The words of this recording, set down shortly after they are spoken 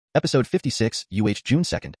Episode 56, June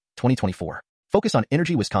 2nd, 2024. Focus on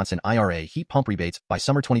Energy Wisconsin IRA heat pump rebates by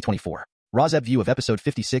summer 2024. ROSEP view of Episode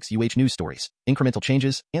 56 news stories. Incremental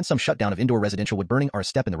changes and some shutdown of indoor residential wood burning are a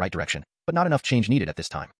step in the right direction, but not enough change needed at this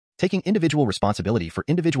time. Taking individual responsibility for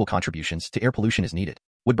individual contributions to air pollution is needed.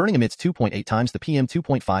 Wood burning emits 2.8 times the PM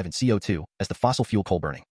 2.5 in CO2 as the fossil fuel coal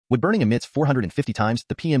burning. Wood burning emits 450 times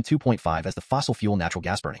the PM 2.5 as the fossil fuel natural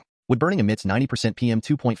gas burning. Wood burning emits 90% PM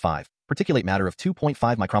 2.5, particulate matter of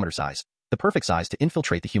 2.5 micrometer size, the perfect size to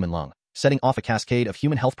infiltrate the human lung, setting off a cascade of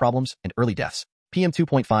human health problems and early deaths. PM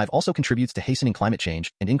 2.5 also contributes to hastening climate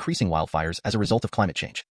change and increasing wildfires as a result of climate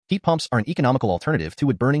change. Heat pumps are an economical alternative to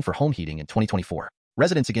wood burning for home heating in 2024.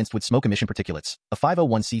 Residents Against Wood Smoke Emission Particulates, a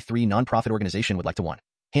 501c3 nonprofit organization, would like to 1.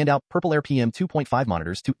 Hand out Purple Air PM 2.5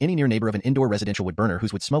 monitors to any near neighbor of an indoor residential wood burner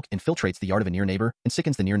whose wood smoke infiltrates the yard of a near neighbor and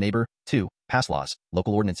sickens the near neighbor. 2. Pass laws,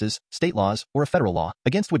 local ordinances, state laws, or a federal law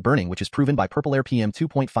against wood burning which is proven by Purple Air PM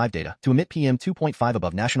 2.5 data to emit PM 2.5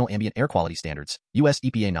 above national ambient air quality standards, US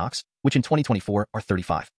EPA NOx, which in 2024 are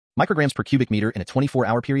 35 micrograms per cubic meter in a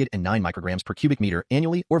 24-hour period and 9 micrograms per cubic meter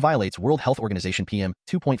annually, or violates World Health Organization PM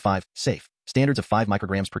 2.5 safe standards of 5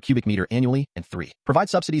 micrograms per cubic meter annually. And 3. Provide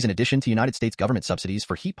subsidies in addition to United States government subsidies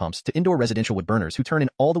for heat pumps to indoor residential wood burners who turn in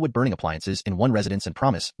all the wood burning appliances in one residence and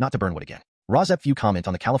promise not to burn wood again. ROSEP view comment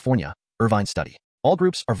on the California, Irvine study. All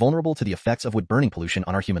groups are vulnerable to the effects of wood burning pollution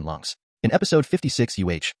on our human lungs. In Episode 56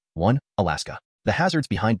 1. Alaska. The hazards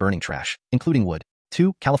behind burning trash, including wood.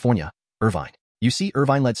 2. California, Irvine. UC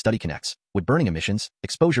Irvine-led study connects wood burning emissions,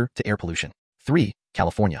 exposure to air pollution. 3.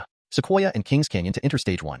 California. Sequoia and Kings Canyon to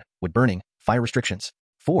Interstage 1, wood burning, fire restrictions.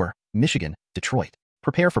 4. Michigan, Detroit.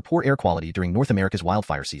 Prepare for poor air quality during North America's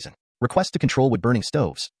wildfire season. Request to control wood burning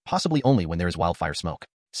stoves, possibly only when there is wildfire smoke.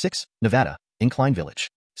 6. Nevada, Incline Village.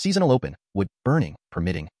 Seasonal open, wood burning,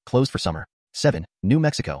 permitting, closed for summer. 7. New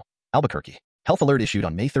Mexico, Albuquerque. Health alert issued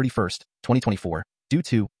on May 31st, 2024, due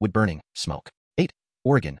to wood burning, smoke. 8.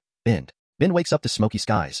 Oregon, Bend. Bend wakes up to smoky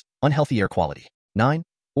skies, unhealthy air quality. 9.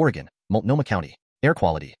 Oregon, Multnomah County. Air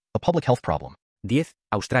quality, a public health problem. 10.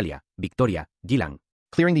 Australia, Victoria, Geelong.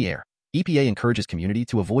 Clearing the air. EPA encourages community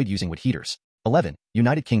to avoid using wood heaters. 11.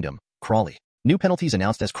 United Kingdom, Crawley. New penalties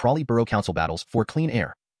announced as Crawley Borough Council battles for clean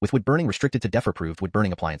air, with wood burning restricted to DEF-approved wood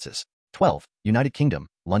burning appliances. 12. United Kingdom,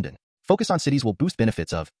 London. Focus on cities will boost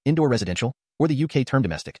benefits of indoor residential, or the UK term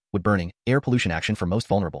domestic, wood burning, air pollution action for most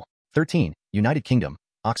vulnerable. 13. United Kingdom,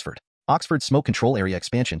 Oxford. Oxford smoke control area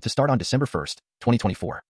expansion to start on December 1st,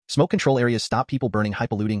 2024. Smoke control areas stop people burning high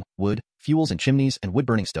polluting wood, fuels and chimneys and wood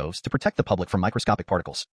burning stoves to protect the public from microscopic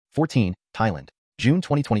particles. 14. Thailand, June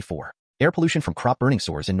 2024. Air pollution from crop burning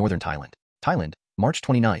soars in northern Thailand. Thailand, March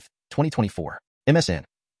 29th, 2024. MSN.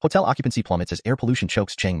 Hotel occupancy plummets as air pollution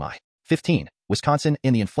chokes Chiang Mai. 15. Wisconsin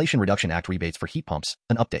and the Inflation Reduction Act rebates for heat pumps,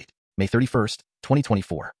 an update. May 31st,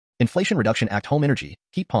 2024. Inflation Reduction Act home energy,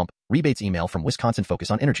 heat pump, rebates email from Wisconsin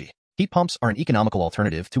Focus on Energy. Heat pumps are an economical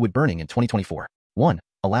alternative to wood burning in 2024. 1.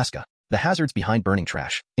 Alaska. The hazards behind burning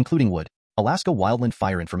trash, including wood. Alaska wildland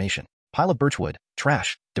fire information. Pile of birchwood,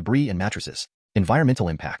 trash, debris and mattresses. Environmental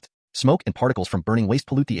impact. Smoke and particles from burning waste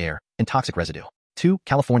pollute the air, and toxic residue. 2.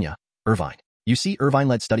 California, Irvine. UC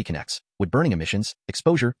Irvine-led study connects wood burning emissions,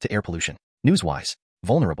 exposure to air pollution. Newswise.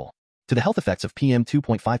 Vulnerable to the health effects of PM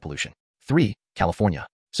 2.5 pollution. 3. California.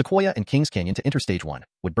 Sequoia and Kings Canyon to Interstage 1,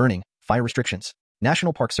 wood burning, fire restrictions.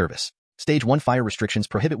 National Park Service. Stage 1 fire restrictions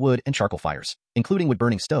prohibit wood and charcoal fires, including wood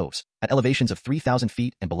burning stoves, at elevations of 3,000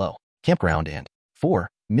 feet and below. Campground and 4.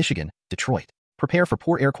 Michigan, Detroit. Prepare for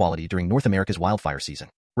poor air quality during North America's wildfire season.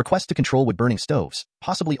 Request to control wood burning stoves,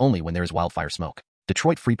 possibly only when there is wildfire smoke.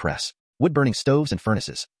 Detroit Free Press. Wood burning stoves and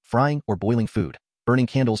furnaces, frying or boiling food, burning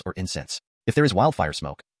candles or incense. If there is wildfire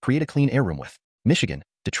smoke, create a clean air room with. Michigan,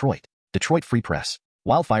 Detroit. Detroit Free Press.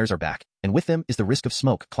 Wildfires are back, and with them is the risk of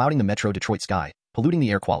smoke clouding the metro Detroit sky, polluting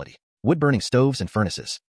the air quality. Wood burning stoves and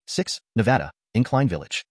furnaces. 6. Nevada, Incline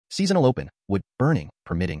Village. Seasonal open, wood burning,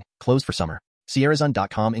 permitting, closed for summer.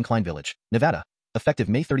 Sierrazone.com Incline Village, Nevada. Effective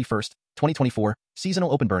May 31st, 2024,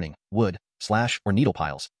 seasonal open burning, wood, slash, or needle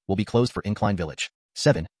piles, will be closed for Incline Village.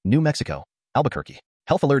 7. New Mexico, Albuquerque.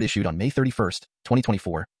 Health alert issued on May 31st,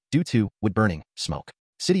 2024, due to wood burning, smoke.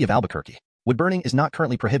 City of Albuquerque. Wood burning is not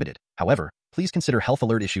currently prohibited. However, please consider health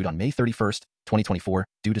alert issued on May 31st, 2024,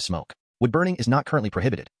 due to smoke. Wood burning is not currently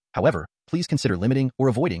prohibited. However, please consider limiting or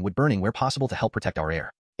avoiding wood burning where possible to help protect our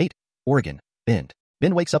air. 8. Oregon, Bend.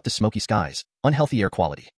 Bend wakes up to smoky skies, unhealthy air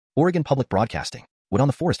quality. Oregon Public Broadcasting. Wood on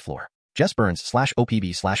the forest floor. Jess Burns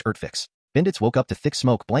 /OPB/EarthFix. Bendits woke up to thick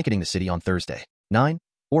smoke blanketing the city on Thursday. 9.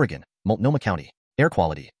 Oregon, Multnomah County. Air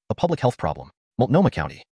quality, a public health problem. Multnomah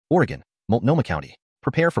County, Oregon, Multnomah County.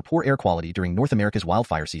 Prepare for poor air quality during North America's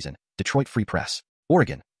wildfire season. Detroit Free Press.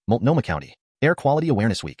 Oregon, Multnomah County. Air Quality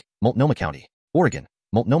Awareness Week, Multnomah County. Oregon,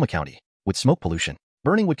 Multnomah County. Wood smoke pollution.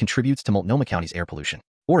 Burning wood contributes to Multnomah County's air pollution.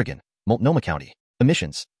 Oregon, Multnomah County.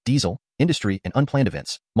 Emissions, diesel, industry, and unplanned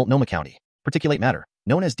events, Multnomah County. Particulate matter,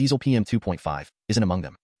 known as diesel PM 2.5, isn't among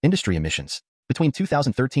them. Industry emissions. Between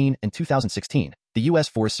 2013 and 2016, the U.S.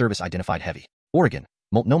 Forest Service identified heavy. Oregon,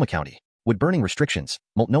 Multnomah County. Wood burning restrictions,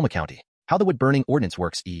 Multnomah County. How the wood burning ordinance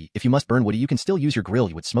works. If you must burn wood, you can still use your grill.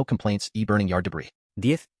 You would smoke complaints. Burning yard debris.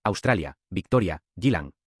 10. Australia, Victoria,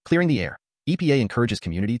 Geelong. Clearing the air. EPA encourages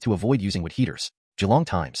community to avoid using wood heaters. Geelong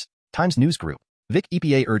Times. Times News Group. Vic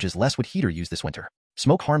EPA urges less wood heater use this winter.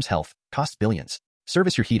 Smoke harms health, costs billions.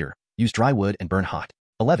 Service your heater, use dry wood and burn hot.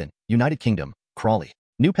 11. United Kingdom, Crawley.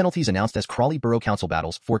 New penalties announced as Crawley Borough Council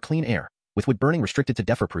battles for clean air, with wood burning restricted to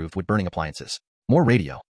DEFRA-approved wood burning appliances. More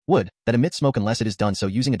radio. Wood that emits smoke unless it is done so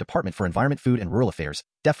using a Department for Environment, Food and Rural Affairs,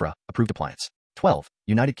 DEFRA-approved appliance. 12.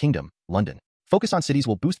 United Kingdom, London. Focus on cities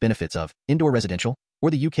will boost benefits of indoor residential, or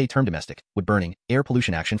the UK term domestic, wood burning, air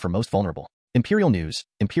pollution action for most vulnerable. Imperial News,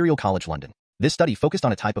 Imperial College London. This study focused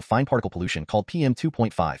on a type of fine particle pollution called PM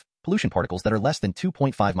 2.5, pollution particles that are less than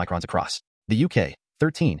 2.5 microns across. The UK.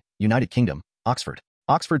 13. United Kingdom, Oxford.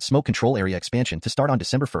 Oxford smoke control area expansion to start on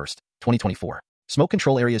December 1, 2024. Smoke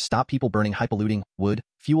control areas stop people burning high-polluting wood,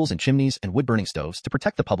 fuels and chimneys and wood-burning stoves to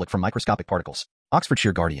protect the public from microscopic particles.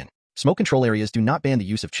 Oxfordshire Guardian. Smoke control areas do not ban the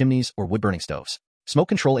use of chimneys or wood-burning stoves. Smoke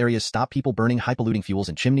control areas stop people burning high-polluting fuels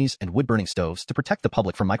and chimneys and wood-burning stoves to protect the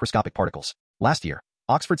public from microscopic particles. Last year,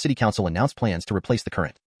 Oxford City Council announced plans to replace the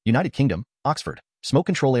current United Kingdom, Oxford, smoke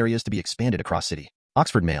control areas to be expanded across city.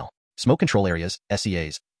 Oxford Mail. Smoke control areas,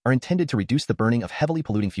 SCAs, are intended to reduce the burning of heavily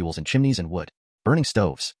polluting fuels and chimneys and wood-burning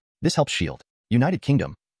stoves. This helps shield. United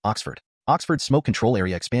Kingdom, Oxford. Oxford smoke control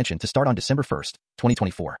area expansion to start on December 1,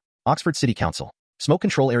 2024. Oxford City Council. Smoke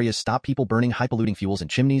control areas stop people burning high-polluting fuels and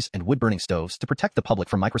chimneys and wood-burning stoves to protect the public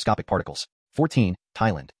from microscopic particles. 14.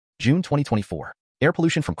 Thailand. June 2024. Air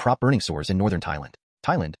pollution from crop burning soars in northern Thailand.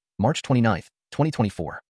 Thailand, March 29,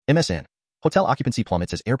 2024. MSN. Hotel occupancy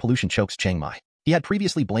plummets as air pollution chokes Chiang Mai. He had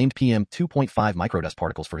previously blamed PM 2.5 microdust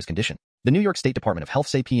particles for his condition. The New York State Department of Health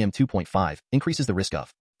say PM 2.5 increases the risk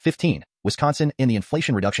of 15. Wisconsin and the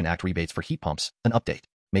Inflation Reduction Act rebates for heat pumps. An update.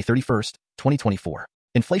 May 31, 2024.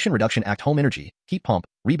 Inflation Reduction Act home energy, heat pump,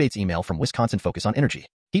 rebates email from Wisconsin focus on energy.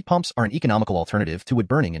 Heat pumps are an economical alternative to wood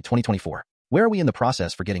burning in 2024. Where are we in the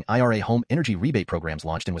process for getting IRA home energy rebate programs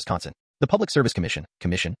launched in Wisconsin? The Public Service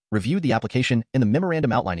Commission reviewed the application and the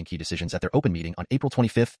memorandum outlining key decisions at their open meeting on April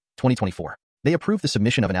 25, 2024. They approved the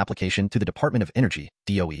submission of an application to the Department of Energy,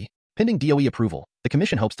 DOE. Pending DOE approval, the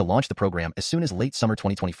Commission hopes to launch the program as soon as late summer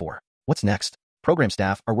 2024. What's next? Program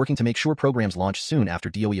staff are working to make sure programs launch soon after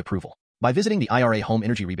DOE approval. By visiting the IRA Home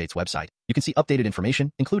Energy Rebates website, you can see updated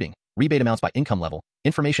information, including rebate amounts by income level,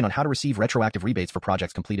 information on how to receive retroactive rebates for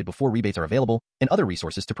projects completed before rebates are available, and other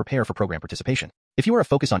resources to prepare for program participation. If you are a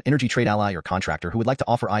Focus on Energy trade ally or contractor who would like to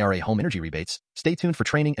offer IRA home energy rebates, stay tuned for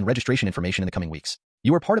training and registration information in the coming weeks.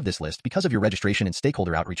 You are part of this list because of your registration and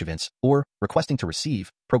stakeholder outreach events or requesting to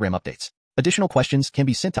receive program updates. Additional questions can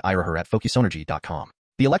be sent to iraher@focusenergy.com.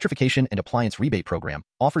 The Electrification and Appliance Rebate Program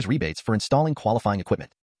offers rebates for installing qualifying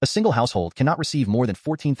equipment. A single household cannot receive more than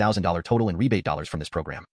 $14,000 total in rebate dollars from this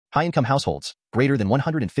program. High-income households, greater than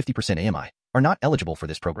 150% AMI, are not eligible for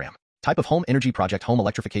this program. Type of home energy project: home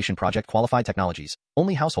electrification project. Qualified technologies.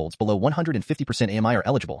 Only households below 150% AMI are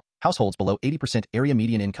eligible. Households below 80% area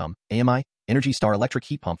median income, AMI, Energy Star electric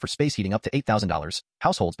heat pump for space heating up to $8,000.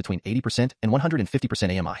 Households between 80% and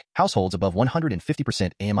 150% AMI. Households above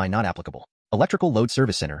 150% AMI not applicable. Electrical load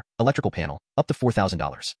service center, electrical panel, up to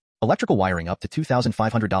 $4,000. Electrical wiring up to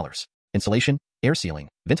 $2,500. Insulation, air sealing,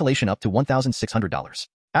 ventilation up to $1,600.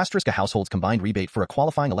 Asterisk: a household's combined rebate for a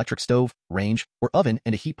qualifying electric stove, range, or oven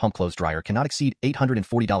and a heat pump clothes dryer cannot exceed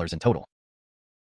 $840 in total.